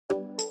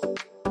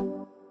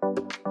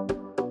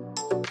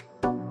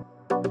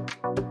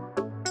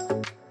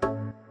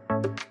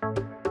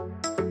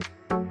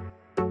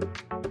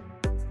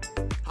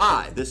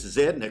Hi, this is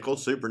Ed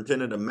Nichols,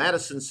 Superintendent of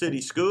Madison City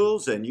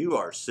Schools, and you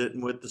are Sittin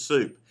with the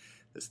Soup.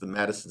 It's the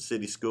Madison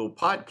City School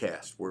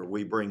podcast where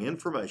we bring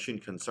information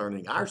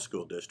concerning our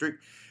school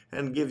district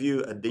and give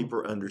you a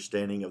deeper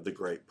understanding of the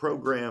great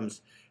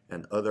programs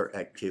and other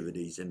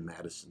activities in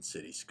Madison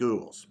City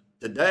Schools.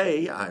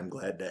 Today, I'm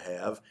glad to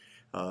have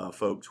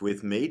folks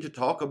with me to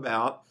talk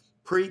about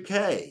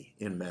PreK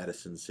in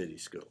Madison City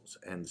Schools.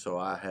 And so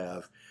I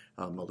have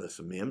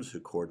Melissa Mims, who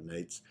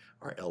coordinates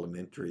our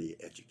elementary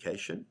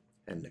education,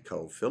 and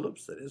Nichole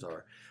Phillips, that is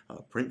our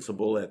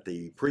principal at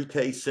the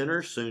PreK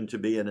Center, soon to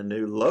be in a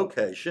new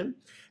location,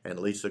 and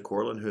Lisa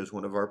Koerlin, who is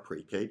one of our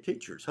PreK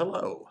teachers.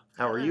 Hello,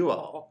 how are you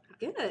all?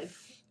 Good.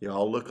 You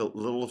all look a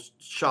little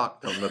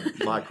shocked on the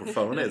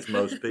microphone, as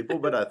most people,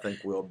 but I think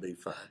we'll be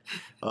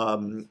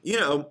fine.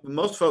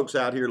 Most folks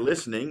out here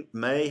listening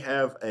may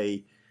have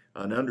an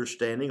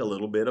understanding a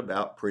little bit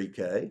about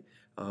PreK.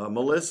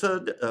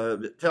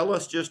 Melissa, tell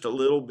us just a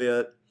little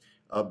bit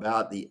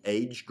about the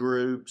age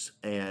groups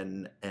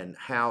and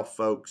how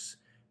folks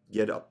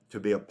get up to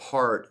be a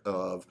part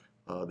of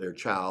their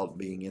child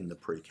being in the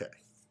PreK.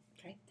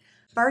 Okay.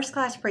 First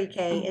class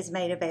PreK is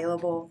made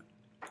available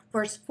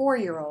for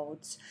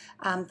 4-year-olds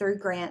through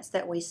grants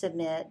that we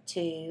submit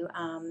to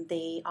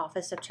the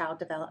Office of Child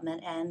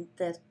Development and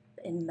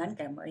in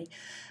Montgomery.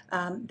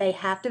 They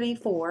have to be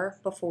 4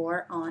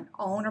 on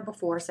or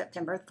before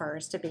September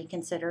 1st to be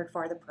considered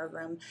for the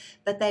program,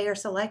 but they are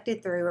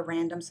selected through a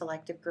random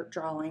selective group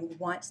drawing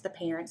once the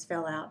parents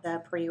fill out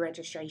the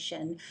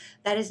pre-registration.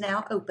 That is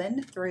now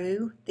open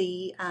through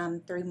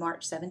through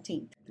March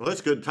 17th. Well,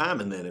 that's good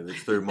timing then if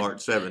it's through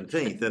March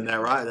 17th. Isn't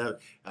that right?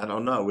 I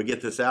don't know. We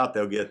get this out,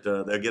 they'll get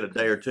a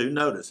day or two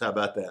notice. How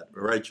about that?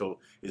 Rachel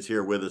is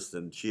here with us,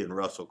 and she and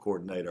Russell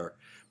coordinate our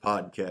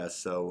podcast.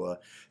 So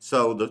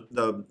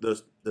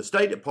the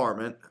State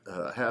Department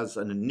has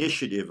an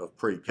initiative of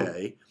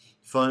PreK.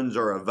 Funds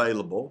are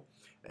available,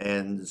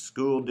 and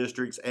school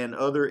districts and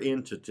other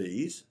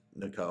entities,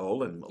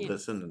 Nichole and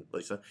Melissa and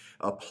Lisa,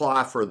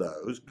 apply for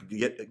those,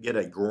 get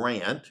a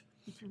grant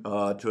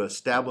to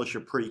establish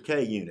a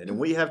PreK unit. And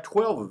we have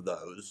 12 of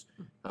those,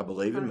 I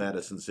believe, in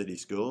Madison City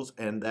Schools,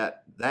 and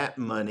that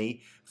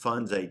money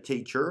funds a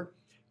teacher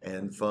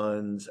and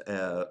funds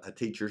a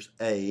teacher's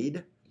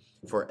aide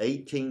for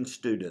 18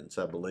 students,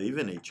 I believe,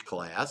 in each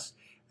class.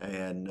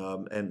 And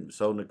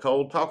so,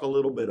 Nichole, talk a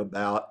little bit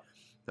about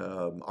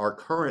our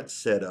current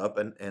setup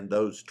and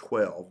those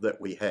 12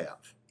 that we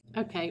have.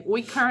 Okay,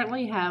 we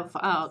currently have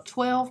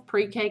 12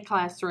 PreK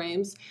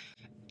classrooms.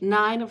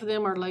 9 of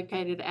them are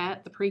located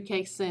at the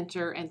PreK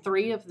Center, and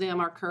 3 of them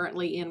are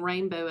currently in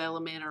Rainbow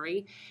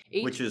Elementary.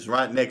 Which is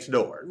right next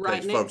door, in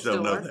case folks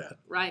don't know that.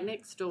 Right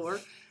next door.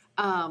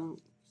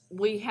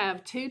 We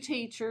have 2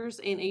 teachers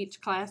in each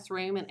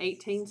classroom and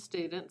 18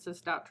 students, as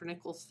Dr.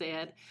 Nichols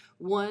said.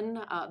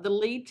 The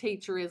lead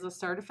teacher is a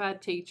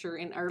certified teacher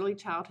in early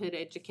childhood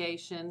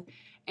education,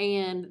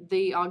 and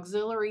the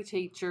auxiliary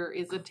teacher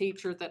is a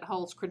teacher that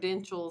holds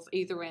credentials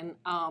either in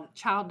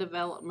child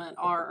development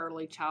or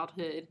early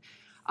childhood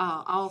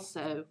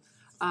also.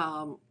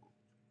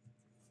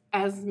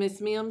 As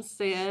Ms. Mims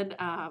said,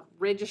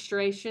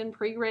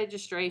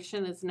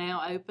 pre-registration is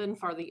now open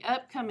for the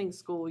upcoming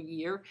school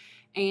year,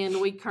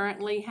 and we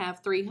currently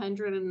have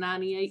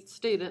 398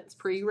 students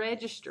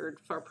pre-registered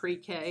for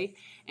PreK,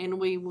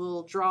 and we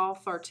will draw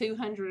for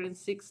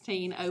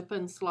 216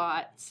 open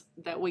slots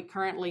that we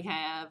currently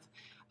have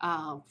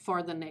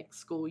for the next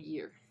school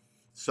year.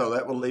 So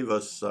that will leave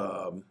us,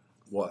 about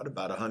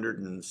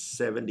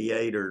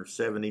 178 or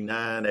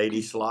 79,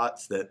 80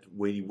 slots that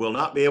we will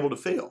not be able to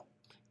fill.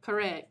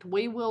 Correct.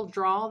 We will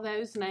draw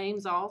those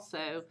names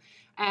also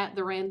at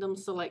the random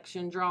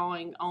selection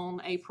drawing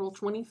on April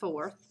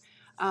 24th.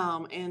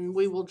 And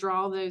we will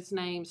draw those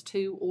names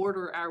to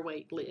order our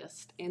wait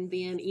list. And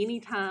then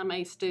anytime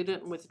a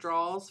student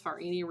withdraws for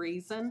any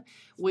reason,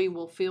 we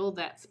will fill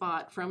that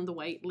spot from the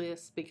wait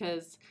list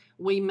because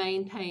we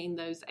maintain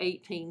those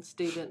 18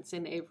 students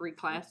in every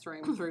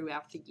classroom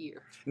throughout the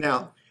year.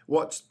 Now,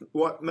 what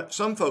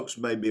some folks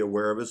may be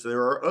aware of is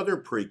there are other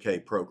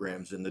PreK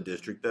programs in the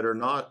district that are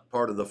not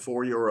part of the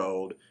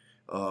 4-year-old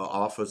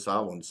Office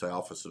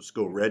of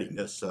School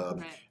Readiness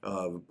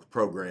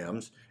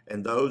programs,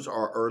 and those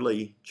are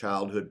early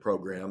childhood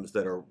programs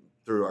that are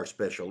through our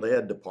special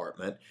ed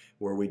department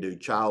where we do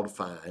child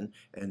find,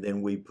 and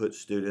then we put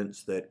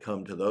students that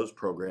come to those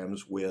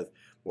programs with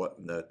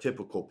what the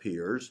typical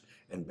peers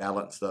and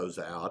balance those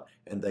out,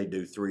 and they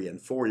do 3- and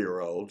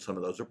 4-year-olds. Some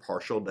of those are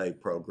partial day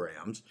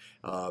programs,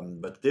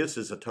 but this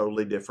is a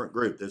totally different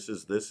group. This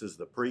is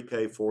the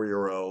PreK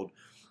 4-year-old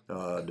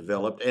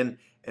developed, and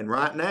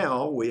right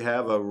now we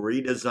have a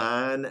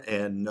redesign,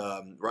 and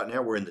right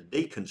now we're in the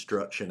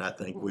deconstruction, I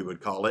think we would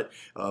call it,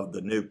 of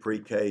the new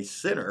PreK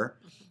Center,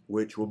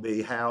 which will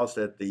be housed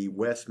at the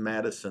West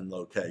Madison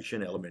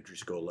location, elementary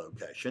school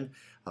location.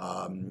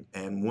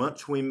 And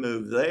once we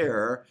move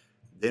there,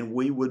 then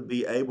we would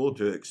be able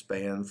to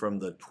expand from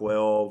the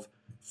 12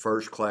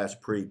 first-class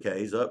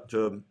PreKs up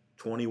to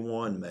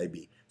 21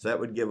 maybe. So that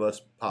would give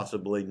us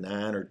possibly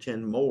 9 or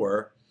 10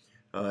 more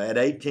At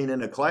 18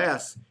 in a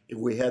class, if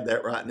we had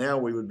that right now,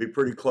 we would be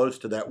pretty close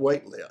to that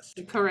wait list.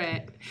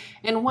 Correct.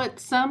 And what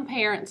some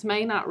parents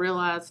may not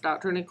realize,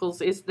 Dr.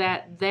 Nichols, is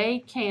that they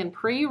can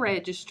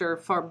pre-register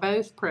for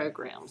both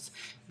programs.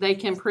 They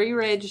can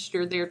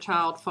pre-register their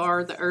child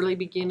for the Early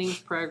Beginnings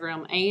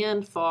program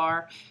and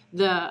for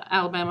the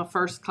Alabama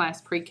First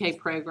Class Pre-K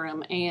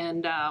program.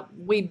 And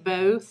we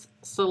both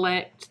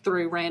select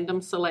through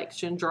random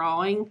selection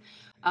drawing.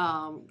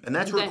 And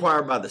that's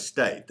required by the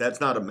state.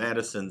 That's not a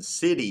Madison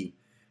City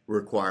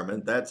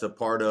requirement. That's a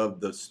part of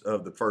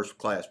the first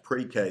class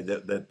pre-K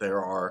that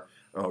there are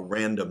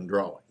random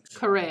drawings.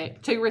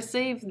 Correct. To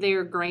receive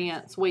their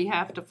grants, we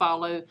have to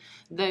follow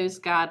those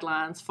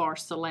guidelines for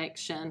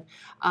selection.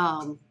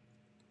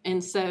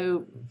 And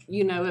so,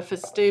 if a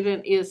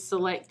student is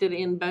selected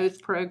in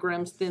both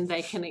programs, then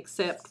they can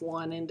accept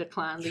one and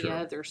decline the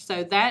other.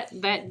 So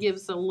that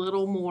gives a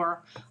little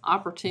more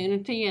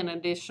opportunity and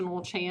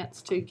additional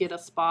chance to get a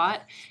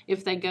spot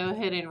if they go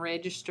ahead and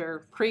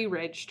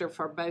pre-register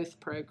for both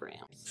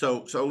programs.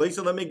 So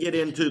Lisa, let me get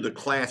into the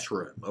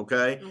classroom,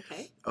 okay?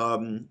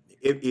 Okay.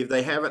 If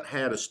they haven't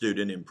had a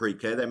student in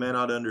pre-K, they may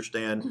not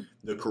understand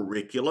the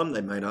curriculum. They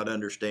may not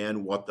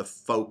understand what the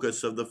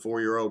focus of the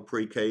 4-year-old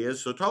pre-K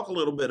is. So talk a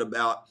little bit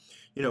about,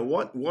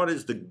 what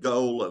is the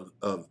goal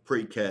of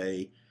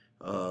pre-K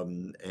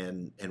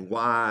and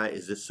why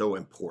is it so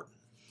important?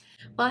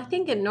 Well, I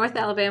think in North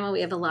Alabama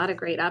we have a lot of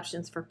great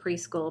options for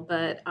preschool,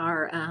 but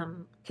our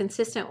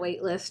consistent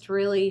wait list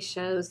really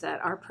shows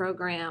that our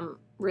program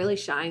really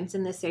shines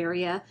in this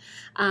area.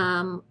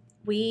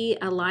 We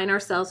align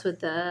ourselves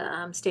with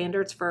the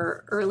standards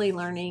for early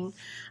learning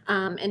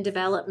and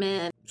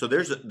development. So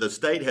the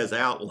state has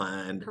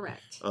outlined,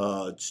 Correct.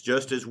 It's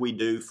just as we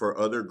do for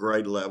other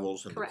grade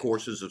levels and the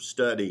courses of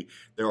study,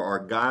 there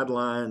are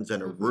guidelines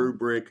and a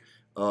rubric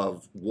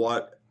of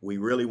what we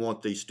really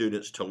want these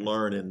students to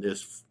learn in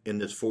this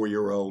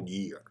 4-year-old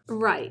year.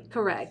 Right,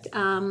 correct.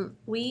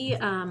 We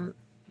do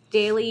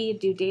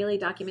daily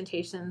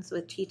documentations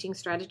with Teaching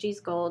Strategies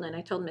Gold, and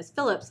I told Ms.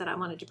 Phillips that I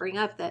wanted to bring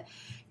up that,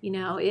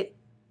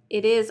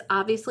 it is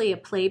obviously a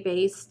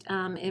play-based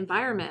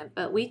environment,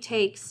 but we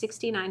take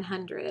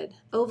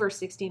over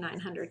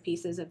 6,900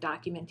 pieces of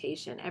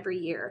documentation every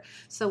year.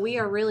 So we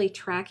are really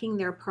tracking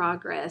their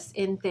progress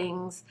in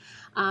things,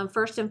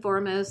 first and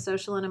foremost,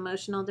 social and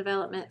emotional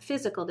development,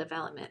 physical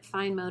development,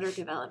 fine motor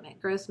development,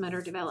 gross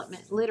motor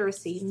development,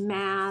 literacy,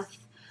 math,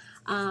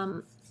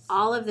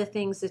 all of the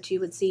things that you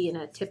would see in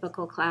a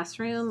typical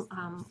classroom.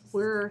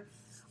 We're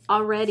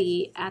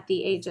already at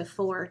the age of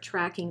 4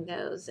 tracking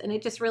those, and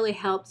it just really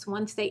helps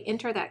once they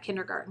enter that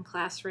kindergarten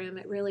classroom.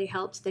 It really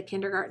helps the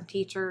kindergarten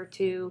teacher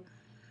to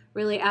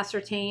really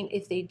ascertain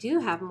if they do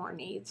have more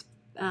needs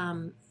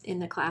in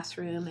the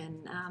classroom,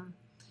 and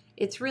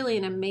it's really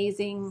an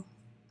amazing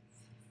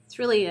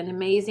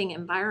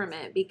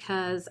environment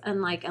because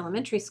unlike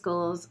elementary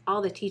schools,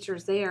 all the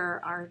teachers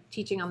there are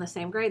teaching on the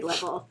same grade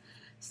level.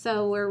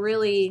 So we're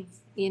really,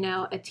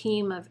 a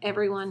team of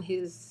everyone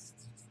who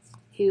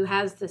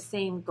has the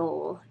same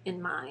goal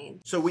in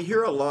mind. So we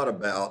hear a lot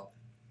about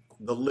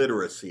the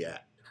Literacy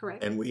Act.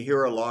 Correct. And we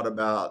hear a lot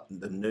about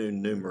the new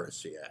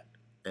Numeracy Act.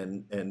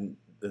 And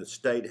the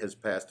state has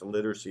passed a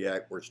Literacy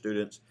Act where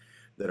students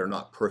that are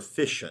not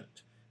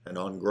proficient and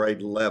on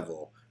grade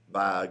level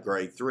by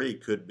grade 3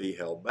 could be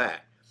held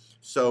back.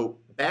 So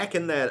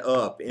backing that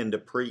up into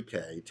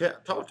pre-K,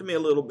 talk to me a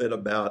little bit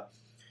about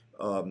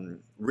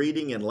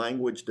reading and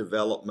language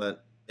development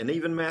and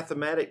even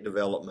mathematic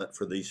development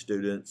for these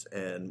students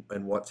and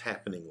what's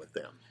happening with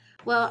them.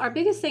 Well, our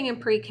biggest thing in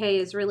pre-K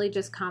is really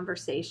just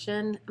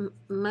conversation.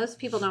 Most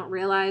people don't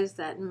realize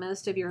that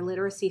most of your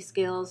literacy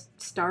skills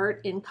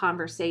start in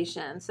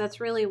conversations. That's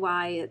really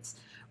why it's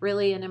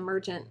really an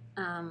emergent,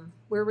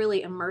 we're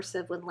really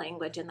immersive with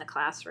language in the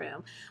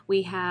classroom.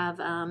 We have,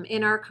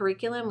 in our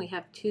curriculum, we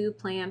have 2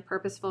 planned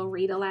purposeful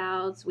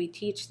read-alouds. We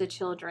teach the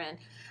children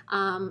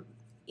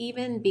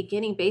even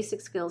beginning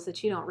basic skills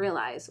that you don't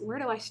realize. Where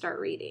do I start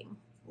reading?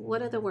 What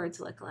do the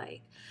words look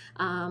like?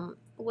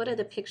 What do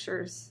the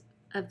pictures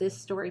of this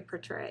story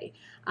portray?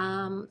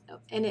 And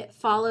it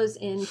follows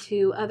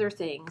into other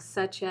things,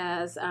 such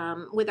as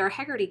with our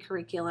Hegarty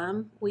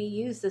curriculum, we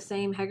use the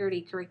same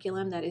Hegarty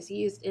curriculum that is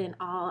used in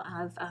all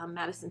of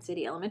Madison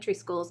City elementary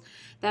schools.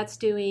 That's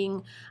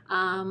doing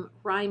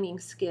rhyming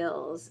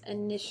skills,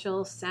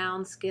 initial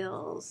sound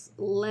skills,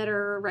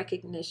 letter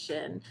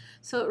recognition.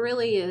 So it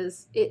really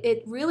is,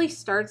 it really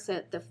starts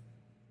at the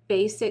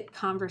basic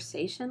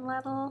conversation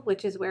level,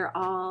 which is where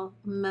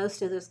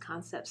most of those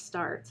concepts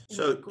start. And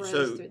it grows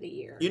through the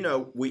year.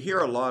 We hear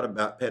a lot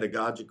about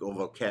pedagogical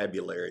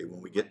vocabulary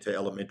when we get to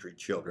elementary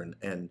children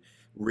and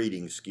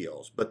reading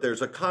skills, but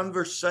there's a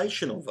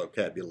conversational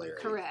vocabulary.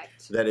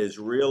 Correct. That is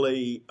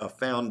really a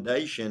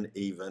foundation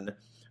even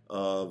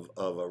of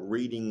a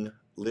reading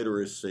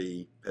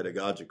literacy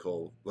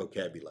pedagogical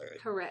vocabulary.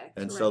 Correct.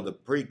 And so the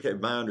pre-K,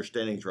 my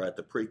understanding is right,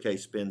 the pre-K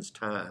spends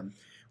time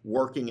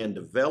working and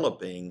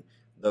developing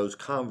those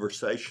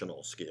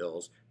conversational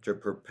skills to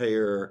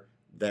prepare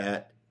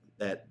that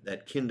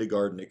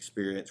kindergarten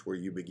experience where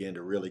you begin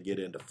to really get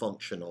into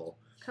functional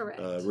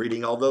Correct.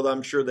 reading, although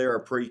I'm sure there are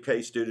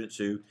pre-K students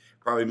who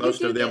probably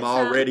most of them get some.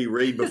 already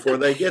read before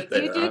they get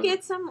there. You do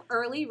get some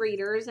early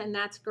readers, and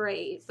that's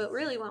great. But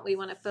really what we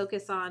want to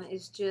focus on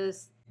is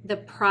just the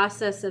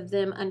process of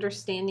them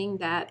understanding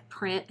that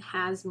print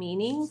has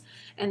meaning,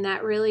 and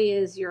that really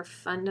is your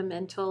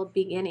fundamental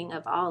beginning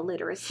of all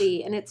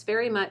literacy. And it's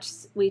very much,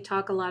 we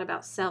talk a lot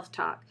about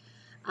self-talk.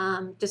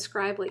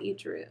 Describe what you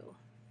drew.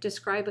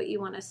 Describe what you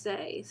want to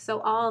say.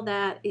 So all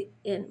that,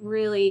 it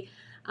really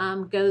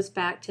goes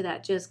back to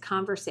that just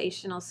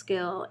conversational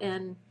skill.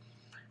 And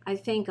I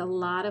think a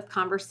lot of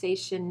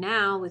conversation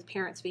now with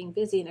parents being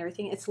busy and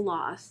everything, it's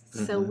lost.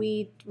 Mm-hmm. So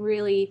we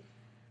really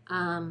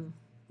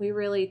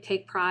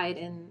take pride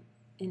in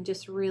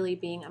just really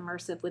being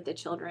immersive with the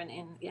children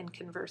and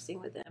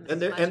conversing with them.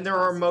 And there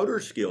are motor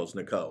skills,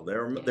 Nichole.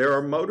 There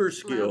are motor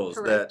skills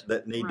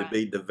that need to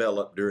be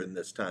developed during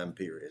this time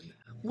period.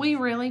 We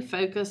really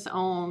focus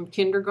on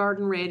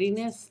kindergarten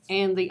readiness,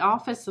 and the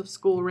Office of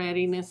School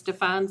Readiness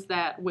defines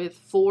that with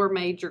 4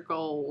 major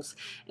goals,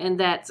 and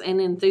that's an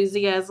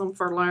enthusiasm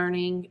for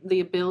learning, the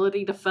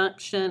ability to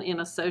function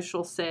in a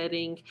social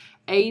setting,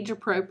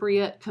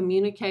 age-appropriate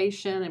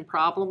communication and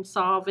problem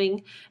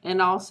solving, and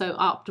also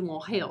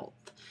optimal health.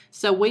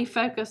 So we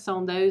focus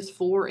on those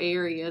 4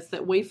 areas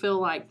that we feel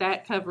like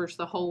that covers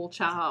the whole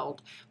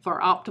child.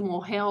 For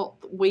optimal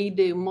health, we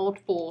do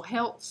multiple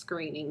health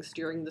screenings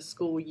during the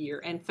school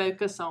year and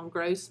focus on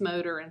gross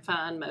motor and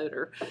fine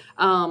motor.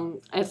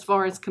 As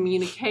far as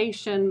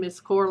communication,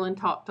 Ms. Koerlin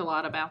talked a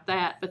lot about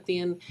that, but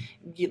then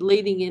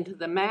leading into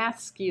the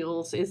math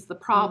skills is the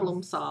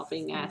problem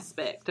solving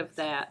aspect of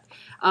that.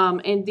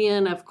 And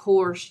then, of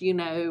course,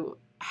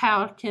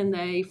 how can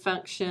they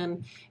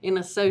function in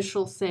a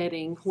social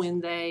setting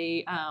when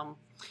they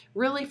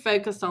really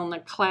focus on the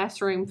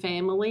classroom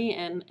family,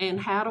 and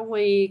how do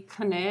we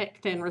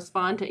connect and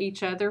respond to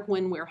each other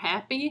when we're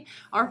happy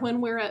or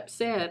when we're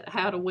upset?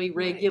 How do we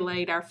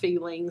regulate our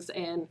feelings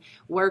and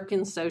work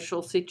in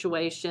social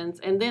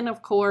situations? And then,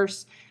 of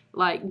course,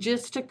 like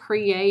just to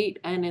create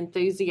an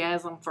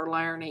enthusiasm for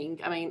learning.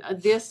 I mean,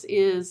 this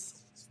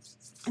is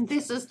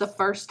the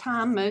first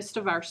time most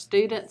of our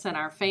students and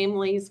our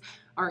families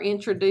are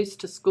introduced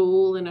to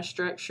school in a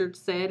structured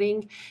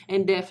setting,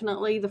 and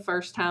definitely the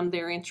first time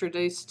they're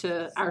introduced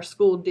to our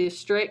school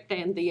district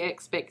and the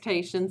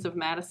expectations of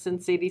Madison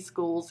City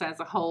Schools as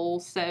a whole.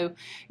 So,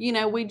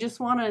 we just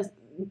want to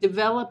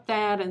develop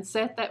that and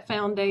set that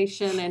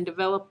foundation and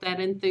develop that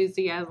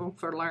enthusiasm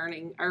for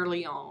learning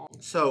early on.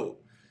 So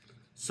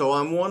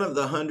I'm one of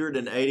the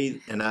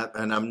 180, and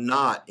I'm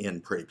not in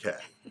pre-K.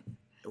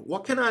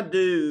 What can I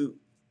do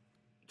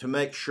to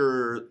make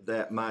sure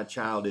that my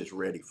child is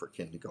ready for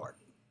kindergarten?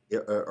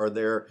 Are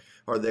there?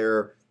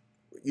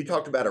 You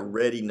talked about a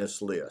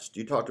readiness list.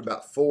 You talked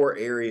about 4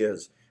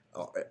 areas.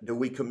 Do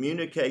we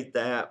communicate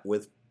that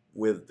with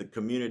the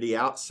community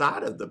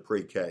outside of the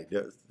pre-K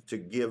to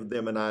give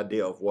them an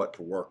idea of what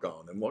to work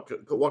on? And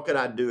what could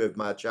I do if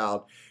my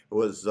child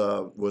was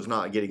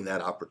not getting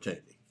that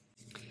opportunity?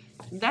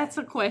 That's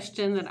a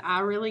question that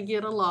I really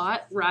get a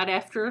lot right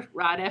after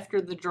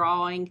the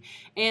drawing.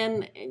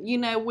 And,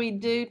 we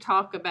do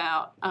talk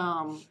about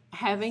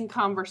having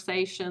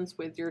conversations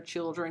with your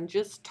children.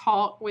 Just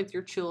talk with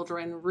your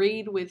children,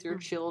 read with your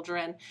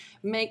children.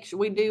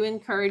 We do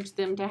encourage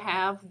them to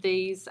have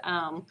these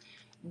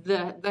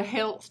the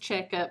health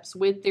checkups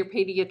with their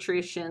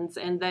pediatricians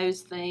and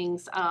those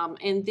things,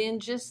 and then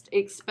just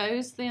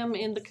expose them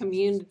in the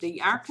community.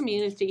 Our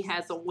community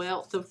has a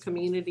wealth of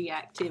community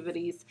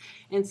activities,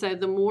 and so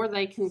the more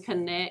they can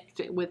connect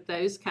with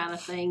those kind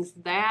of things,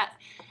 that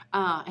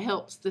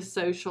helps the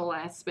social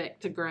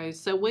aspect to grow.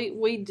 So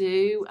we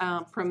do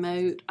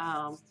promote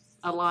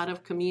a lot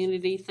of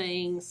community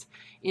things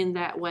in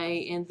that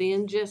way. And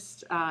then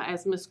just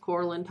as Ms.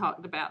 Koerlin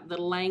talked about,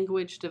 the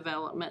language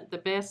development, the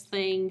best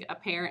thing a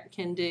parent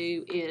can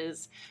do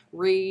is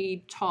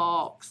read,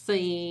 talk,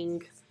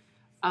 sing,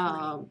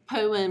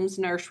 poems,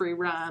 nursery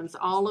rhymes.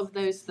 All of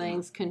those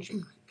things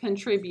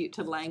contribute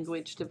to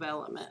language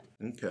development.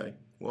 Okay,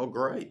 well,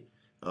 great.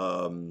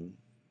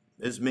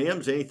 Ms.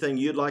 Mims, anything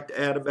you'd like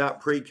to add about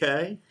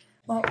pre-K?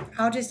 Well,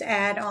 I'll just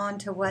add on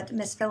to what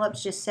Ms.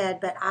 Phillips just said,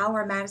 but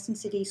our Madison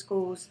City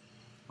Schools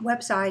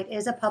website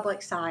is a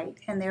public site,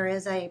 and there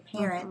is a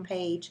parent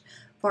page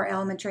for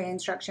elementary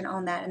instruction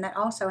on that, and that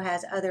also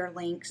has other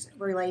links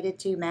related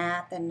to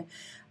math and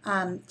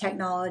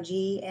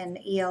technology and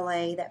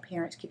ELA that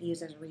parents could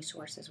use as a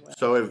resource as well.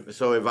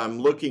 So if I'm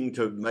looking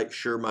to make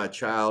sure my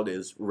child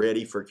is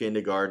ready for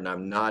kindergarten,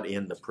 I'm not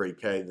in the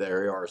pre-K, they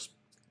are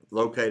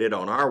located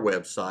on our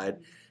website,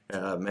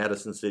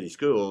 Madison City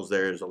Schools.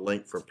 There's a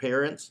link for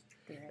parents,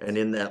 and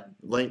in that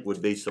link would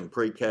be some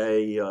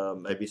pre-K,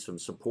 maybe some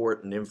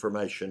support and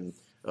information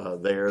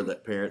there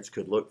that parents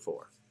could look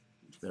for.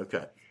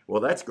 Okay,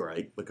 well, that's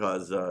great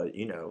because,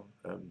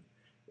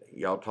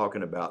 y'all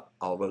talking about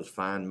all those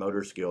fine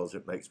motor skills,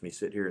 it makes me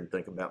sit here and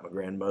think about my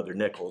grandmother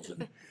Nichols,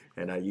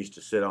 and I used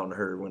to sit on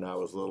her when I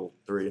was a little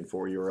 3- and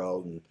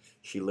 4-year-old, and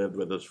she lived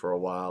with us for a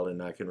while,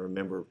 and I can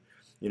remember,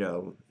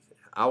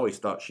 I always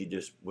thought she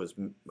just was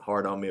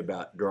hard on me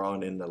about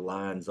drawing in the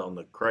lines on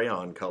the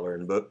crayon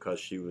coloring book because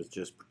she was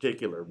just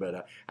particular.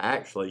 But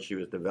actually, she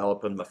was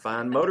developing my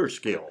fine motor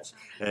skills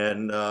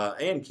and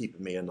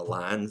keeping me in the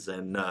lines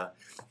and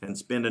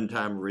spending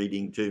time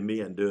reading to me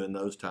and doing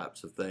those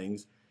types of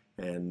things.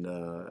 And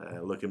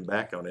looking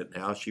back on it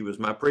now, she was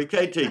my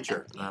pre-K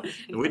teacher.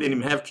 We didn't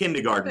even have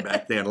kindergarten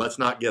back then. Let's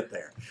not get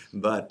there.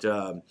 But,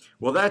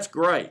 well, that's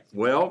great.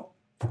 Well,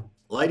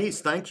 ladies,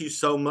 thank you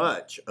so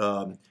much.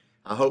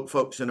 I hope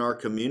folks in our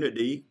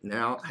community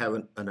now have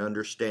an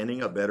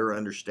understanding, a better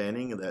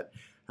understanding that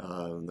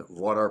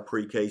what our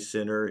pre-K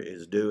center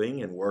is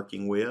doing and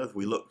working with.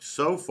 We look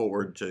so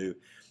forward to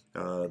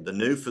the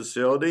new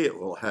facility. It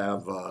will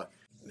have,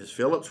 Ms.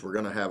 Phillips, we're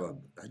going to have a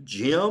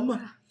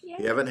gym.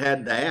 You haven't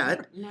had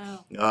that.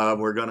 No.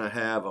 We're going to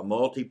have a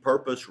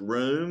multi-purpose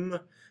room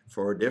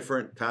for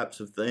different types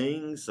of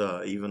things,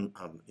 even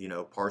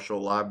partial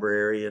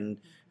library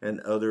and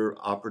other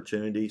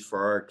opportunities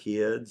for our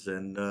kids,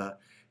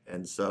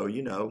 and so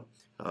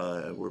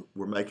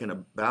we're making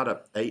about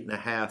a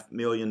 $8.5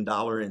 million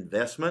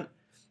investment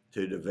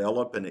to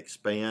develop and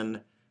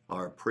expand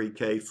our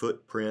pre-K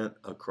footprint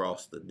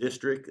across the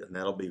district, and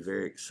that'll be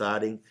very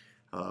exciting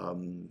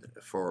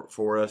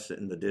for us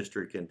in the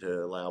district, and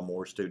to allow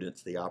more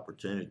students the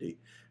opportunity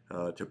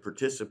to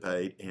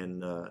participate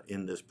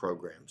in this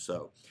program.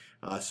 So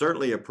I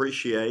certainly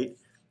appreciate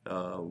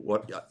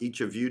what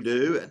each of you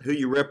do and who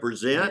you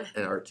represent,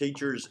 and our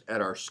teachers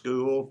at our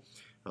school.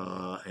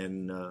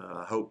 And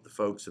I hope the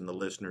folks and the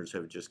listeners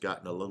have just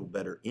gotten a little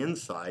better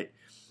insight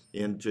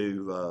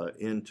into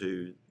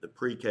the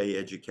pre-K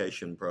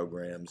education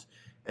programs,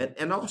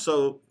 and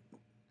also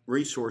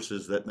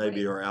resources that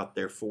maybe are out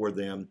there for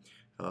them,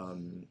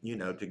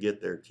 to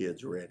get their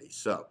kids ready.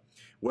 So,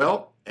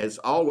 well, as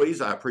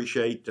always, I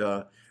appreciate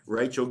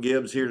Rachel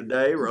Gibbs here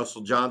today,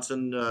 Russell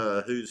Johnson,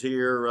 who's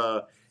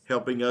here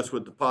helping us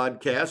with the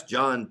podcast,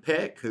 John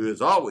Peck, who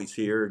is always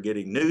here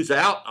getting news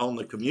out on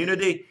the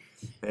community.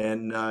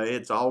 And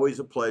it's always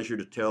a pleasure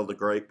to tell the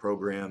great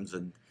programs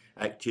and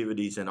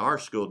activities in our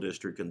school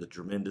district and the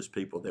tremendous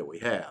people that we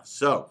have.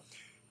 So,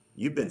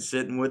 you've been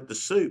sitting with the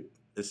soup.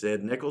 This is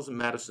Ed Nichols in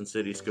Madison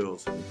City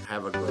Schools, and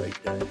have a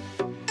great day.